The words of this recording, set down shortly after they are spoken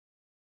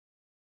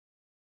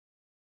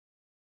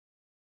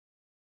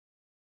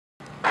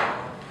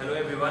Hello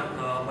everyone.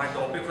 My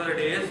topic for the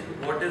day is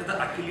what is the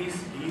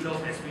Achilles heel of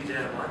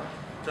SPJMR.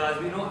 So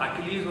as we know,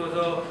 Achilles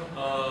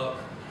was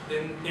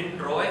in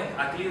Troy.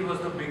 Achilles was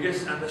the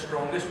biggest and the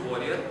strongest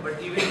warrior,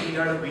 but even he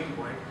had a weak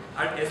point.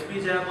 At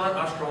SPJMR,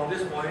 our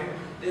strongest point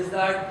is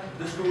that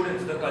the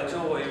students, the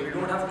culture warrior, we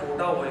don't have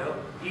quota warrior.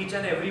 Each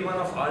and every one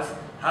of us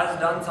has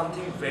done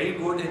something very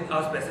good in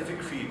our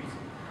specific fields.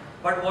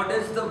 But what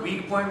is the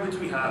weak point which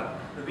we have?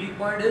 The weak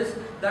point is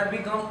that we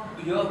come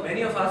here,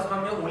 many of us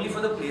come here only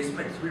for the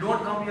placements. We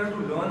don't come here to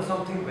learn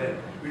something well.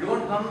 We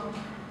don't come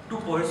to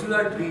pursue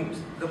our dreams.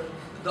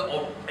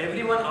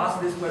 Everyone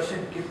asks this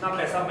question, kitna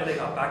paisa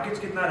milega, package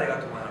kitna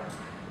rahega tumhara?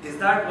 Is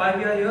that why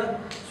we are here?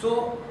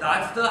 So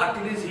that's the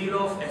Achilles heel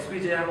of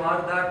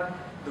SPJMR, that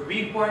the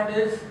weak point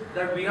is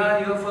that we are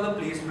here for the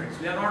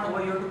placements. We are not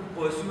over here to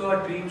pursue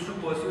our dreams, to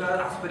pursue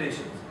our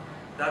aspirations.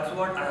 That's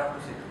what I have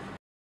to say.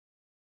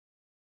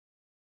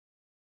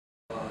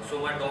 So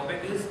my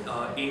topic is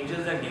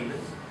angels and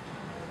demons.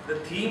 The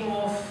theme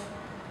of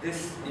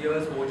this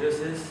year's Ojas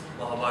is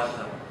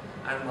Mahabharata,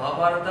 and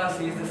Mahabharata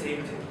says the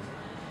same thing,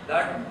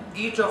 that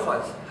each of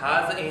us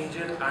has an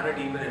angel and a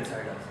demon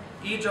inside us.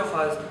 Each of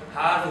us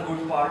has a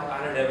good part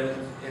and a devil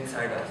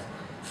inside us.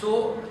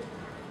 So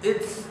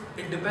it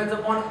depends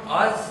upon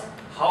us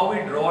how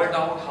we draw it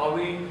out, how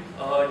we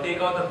take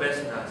out the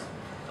best in us.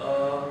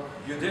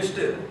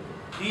 Yudhishthir,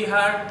 he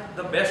had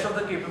the best of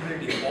the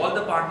capability. All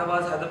the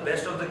Pandavas had the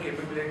best of the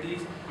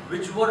capabilities,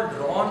 which were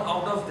drawn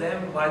out of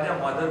them by their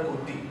mother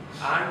Kunti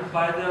and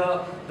by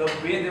the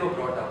way they were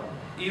brought up.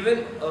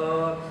 Even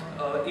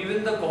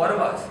the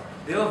Kauravas,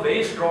 they were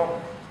very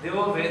strong. They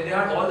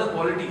had all the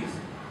qualities.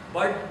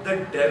 But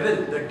the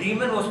devil, the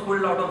demon was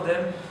pulled out of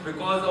them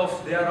because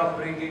of their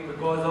upbringing,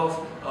 because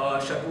of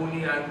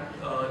Shakuni and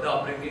the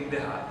upbringing they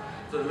had.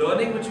 So the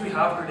learning which we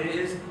have today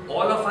is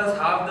all of us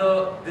have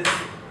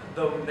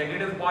the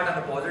negative part and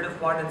the positive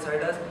part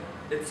inside us.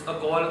 It's a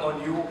call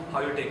on you how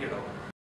you take it out.